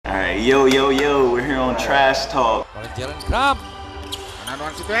Alright, yo, we're here on Trash Talk. Jarron Crump.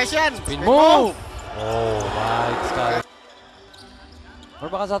 One situation. Spin move. Oh, baik sekali.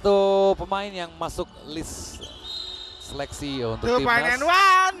 Merupakan satu pemain yang masuk list seleksi untuk timnas.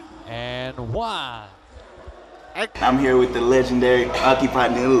 And one. I'm here with the legendary Occupy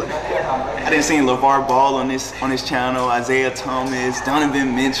Nilla. I didn't see LeVar Ball on this channel, Isaiah Thomas,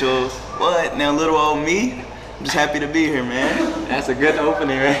 Donovan Mitchell. What? Now little old me? I'm just happy to be here, man. That's a good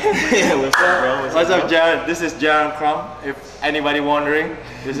opening, right? Yeah, what's up, bro? What's up, Jarron? This is Jarron Crump. If anybody wondering,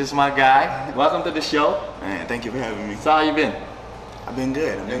 this is my guy. Welcome to the show. Man, thank you for having me. So how you been? I've been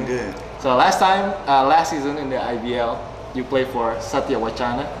good. So last season in the IBL, you played for Satya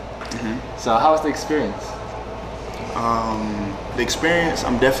Wacana. So how was the experience? The experience,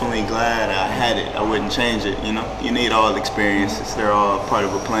 I'm definitely glad I had it. I wouldn't change it, you know? You need all the experiences. They're all part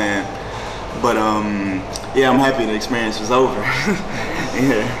of a plan. But yeah, I'm happy the experience was over.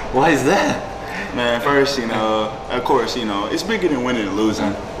 Yeah. Why is that? Man, first, you know, of course, you know, it's bigger than winning and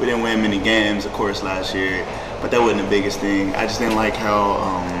losing. We didn't win many games, of course, last year, but that wasn't the biggest thing. I just didn't like how,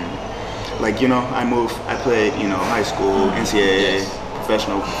 like, you know, I played, you know, high school, NCAA,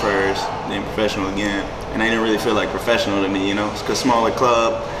 professional first, then professional again, and I didn't really feel like professional to me, you know, because smaller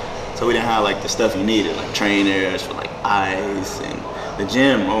club, so we didn't have like the stuff you needed, like trainers for like ice and the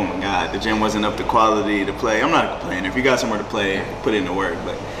gym. Oh my God, the gym wasn't up to quality to play. I'm not complaining. If you got somewhere to play, put in the work.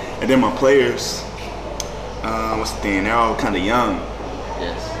 But and then my players, what's the thing? They're all kind of young.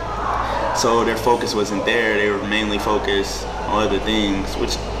 Yes. So their focus wasn't there. They were mainly focused on other things,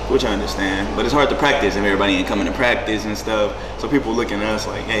 which I understand. But it's hard to practice if everybody ain't coming to practice and stuff. So people looking at us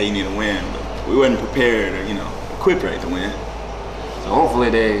like, hey, you need to win. But we wasn't prepared or, you know, equipped right to win. So hopefully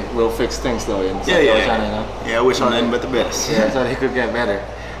they will fix things though in Satya Wacana, you know? Yeah, I wish them nothing but the best. Yeah, so they could get better.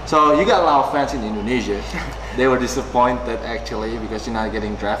 So you got a lot of fans in Indonesia. They were disappointed actually because you're not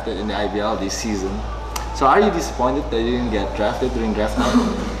getting drafted in the IBL this season. So are you disappointed that you didn't get drafted during draft night?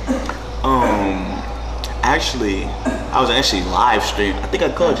 Actually, I was actually live streaming. I think I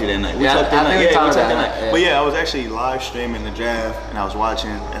called you that night. We talked that night. Yeah. But yeah, I was actually live streaming the draft and I was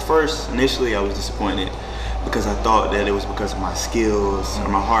watching. At first, initially, I was disappointed because I thought that it was because of my skills or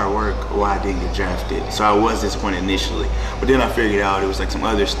my hard work or why I didn't get drafted. So I was disappointed initially. But then I figured out it was like some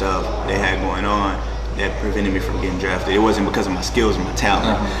other stuff they had going on that prevented me from getting drafted. It wasn't because of my skills or my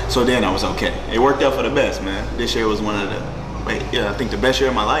talent. So then I was okay. It worked out for the best, man. This year was one of the, I think the best year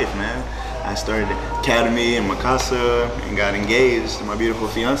of my life, man. I started academy in Makassar and got engaged to my beautiful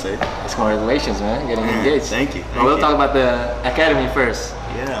fiance. Congratulations, man, getting engaged. Thank you. We'll talk about the academy first.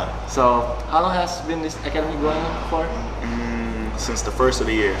 Yeah. So how long has been this academy going on for? Since the first of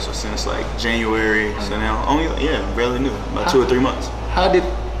the year, so since like January, so now only, barely new, about 2 or 3 months. How did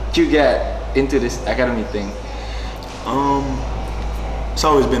you get into this academy thing? It's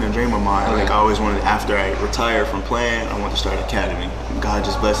always been a dream of mine. Like I always wanted, after I retired from playing, I wanted to start an academy. God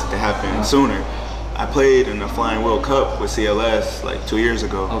just blessed it to happen sooner. I played in the Flying World Cup with CLS like 2 years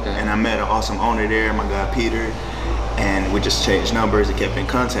ago, and I met an awesome owner there, my guy Peter, and we just changed numbers and kept in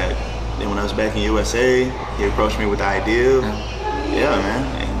contact. Then when I was back in USA, he approached me with the idea. Yeah, man,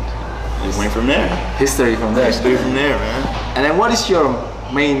 and we went from there. History from there. History from there, man. And then what is your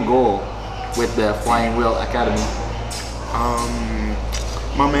main goal with the Flying Wheel Academy?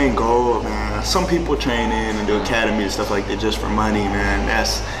 My main goal, man, some people train in and do academy and stuff like that just for money, man.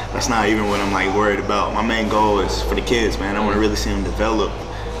 That's not even what I'm like worried about. My main goal is for the kids, man. I want to really see them develop.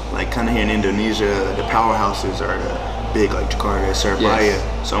 Like kind of here in Indonesia, the powerhouses are the big, like Jakarta, Surabaya.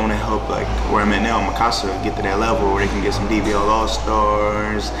 So I want to help like where I'm at now, Makassar, get to that level where they can get some DBL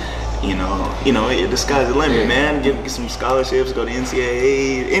All-Stars. You know, the sky's the limit, man. Get some scholarships, go to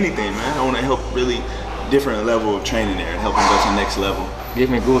NCAA, anything, man. I want to help really different level of training there and help them go to the next level. Give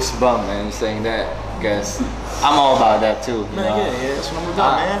me goosebumps, man, saying that, because I'm all about that too. Man, yeah, that's what I'm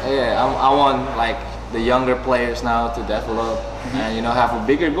about, man. Yeah, I want like the younger players now to develop and have a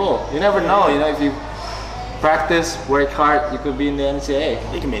bigger goal. You never know, if you practice, work hard, you could be in the NCAA.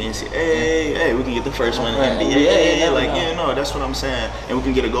 You can be in the NCAA. Hey, we can get the first one in the NBA. Like, that's what I'm saying. And we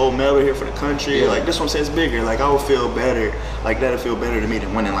can get a gold medal here for the country. Like, this one says bigger. Like, I would feel better. Like, that'll feel better to me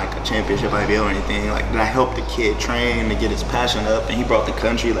than winning like a championship IBL or anything. Like, did I help the kid train to get his passion up, and he brought the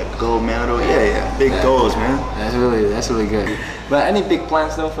country like a gold medal? Yeah, big goals, man. That's really good. But any big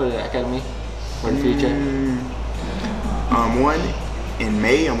plans though for the academy for the future? One in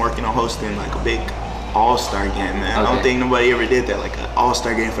May, I'm working on hosting like a big all-star game, man. I don't think nobody ever did that, like an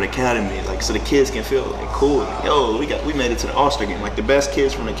all-star game for the academy, like so the kids can feel like cool. Like, yo, we made it to the all-star game. Like the best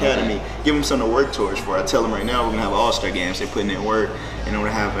kids from the academy, give them something to work towards for. I tell them right now we're gonna have all-star games. They're putting in work, and we're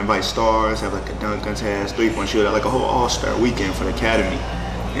gonna invite stars, have like a dunk contest, 3-point shootout, like a whole all-star weekend for the academy.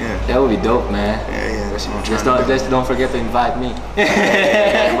 Yeah. That would be dope, man. Yeah, that's what I'm Just trying to do. don't forget to invite me.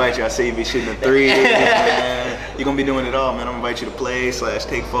 I invite you. I see you be shooting the threes, man. You're gonna be doing it all, man. I'm gonna invite you to play /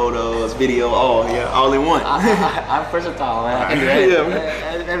 take photos, video, all in one. I'm versatile, man. I can do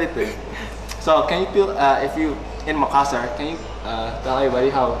everything. So can you feel if you in Makassar, can you tell everybody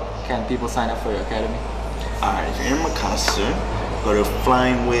how can people sign up for your academy? Alright, if you're in Makassar, go to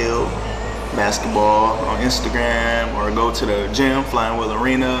Flying Wheel Basketball on Instagram, or go to the gym, Flying Wheel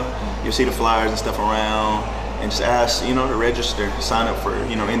Arena. You'll see the flyers and stuff around, and just ask, to register, sign up for,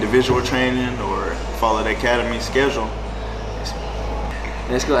 individual training, or follow the academy schedule.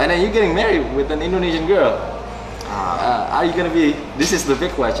 That's cool. And then you're getting married with an Indonesian girl. Are you gonna be? This is the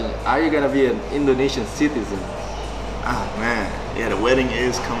big question. Are you gonna be an Indonesian citizen? Man, yeah, the wedding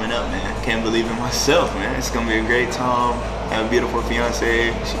is coming up, man. Can't believe it myself, man. It's gonna be a great time. I have a beautiful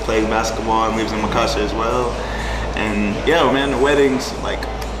fiance. She plays basketball and lives in Makassar as well. And yeah, man, the wedding's like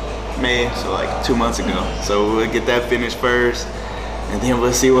May, so like 2 months ago. So we'll get that finished first, and then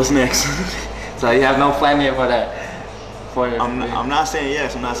we'll see what's next. So you have no plan yet for that? I'm not saying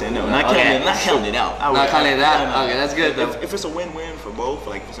yes, I'm not saying no. Not counting it out. Not counting it out? Okay, that's good though. If it's a win-win for both,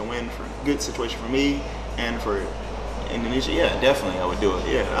 like if it's a win for good situation for me and for Indonesia, yeah, definitely I would do it.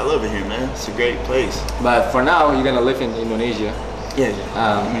 Yeah, I love it here, man. It's a great place. But for now, you're gonna live in Indonesia. Yeah.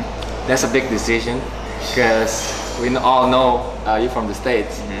 That's a big decision, because we all know you're from the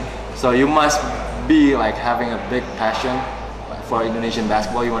States. So you must be like having a big passion for Indonesian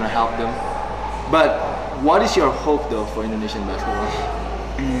basketball. You want to help them. But what is your hope though for Indonesian basketball?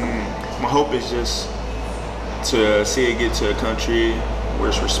 My hope is just to see it get to a country where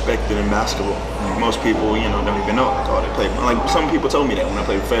it's respected in basketball. Like most people, don't even know. Like, oh, they play. Like some people told me that when I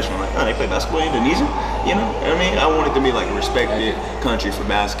played professional, like, oh, they play basketball in Indonesia. I mean, I want it to be like a respected country for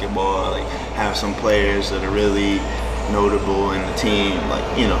basketball. Like have some players that are really notable in the team. Like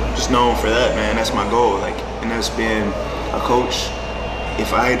just known for that, man. That's my goal. Like, and that's being a coach.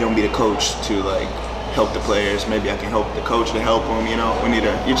 If I don't be the coach to like help the players, maybe I can help the coach to help them. You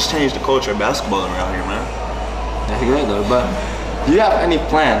just change the culture of basketball around here, man. That's great though, but. Do you have any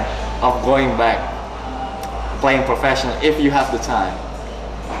plan of going back playing professional if you have the time?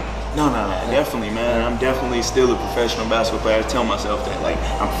 No, definitely, man. I'm definitely still a professional basketball player. I tell myself that, like,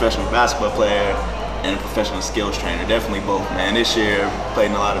 I'm a professional basketball player and a professional skills trainer. Definitely both, man. This year, I played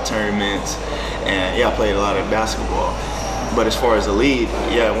in a lot of tournaments, and yeah, I played a lot of basketball. But as far as the lead,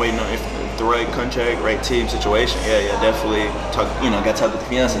 yeah, I'm waiting on if the right contract, right team situation. Yeah, definitely. Got to talk with the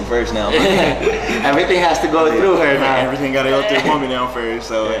fiance first now. Everything has to go through her now. Everything got to go through the woman now first.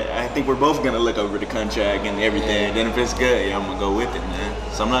 So I think we're both gonna look over the contract and everything. Then if it's good, I'm gonna go with it, man.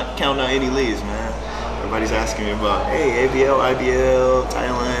 So I'm not counting out any leads, man. Everybody's asking me about, hey, ABL, IBL,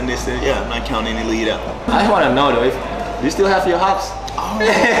 Thailand, this, and yeah, I'm not counting any lead out. I want to know though, if you still have your hops? Oh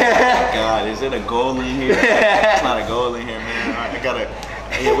my God, is it a goal in here? It's not a goal in here, man. All right,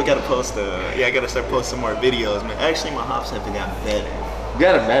 we gotta post I gotta start posting more videos, man. Actually, my hops have gotten better.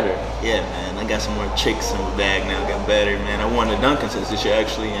 Got it better? Yeah, man. I got some more chicks in my bag now. Got better, man. I won the dunk contest this year,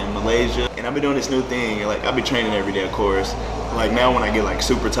 actually, in Malaysia. And I've been doing this new thing. Like, I've been training every day, of course. Like, now when I get, like,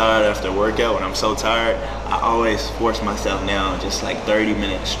 super tired after a workout, when I'm so tired, I always force myself now just, like, 30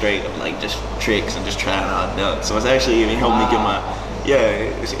 minutes straight of, like, just tricks and just trying out dunks. So it's actually even helped me get my...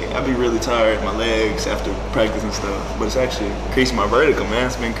 I'd be really tired, my legs after practice and stuff, but it's actually increased my vertical, man.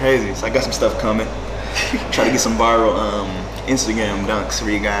 It's been crazy. So I got some stuff coming. Try to get some viral Instagram dunks for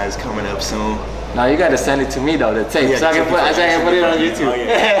you guys coming up soon. Now you gotta send it to me though, the tape, so I can put it on YouTube.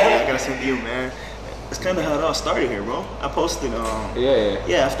 I gotta send it to you, man. It's kind of how it all started here, bro. I posted,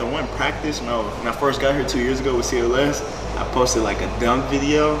 after one practice when I first got here 2 years ago with CLS, I posted like a dunk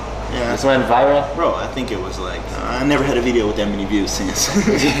video. Yeah, this went viral? Bro, I think it was like, I never had a video with that many views since.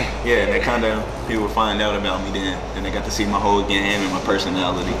 Yeah, and that kind of, people would find out about me then. And they got to see my whole game and my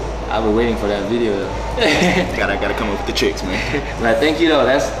personality. I've been waiting for that video though. gotta come up with the chicks, man. But thank you though,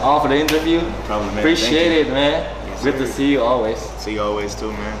 that's all for the interview. No problem, man. Appreciate it, man. Yes, good to see you always. See you always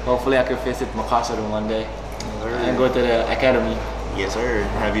too, man. Hopefully I can visit Makassar one day and go to the academy. Yes, sir.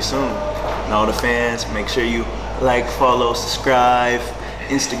 Have you soon. And all the fans, make sure you like, follow, subscribe,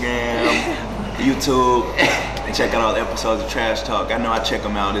 Instagram, YouTube, and check out all the episodes of Trash Talk. I know I check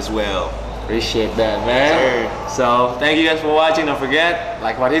them out as well. Appreciate that, man. Sure. So thank you guys for watching. Don't forget,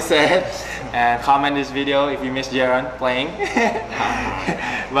 like what he said, and comment this video if you miss Jarron playing.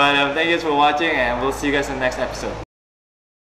 But thank you guys for watching, and we'll see you guys in the next episode.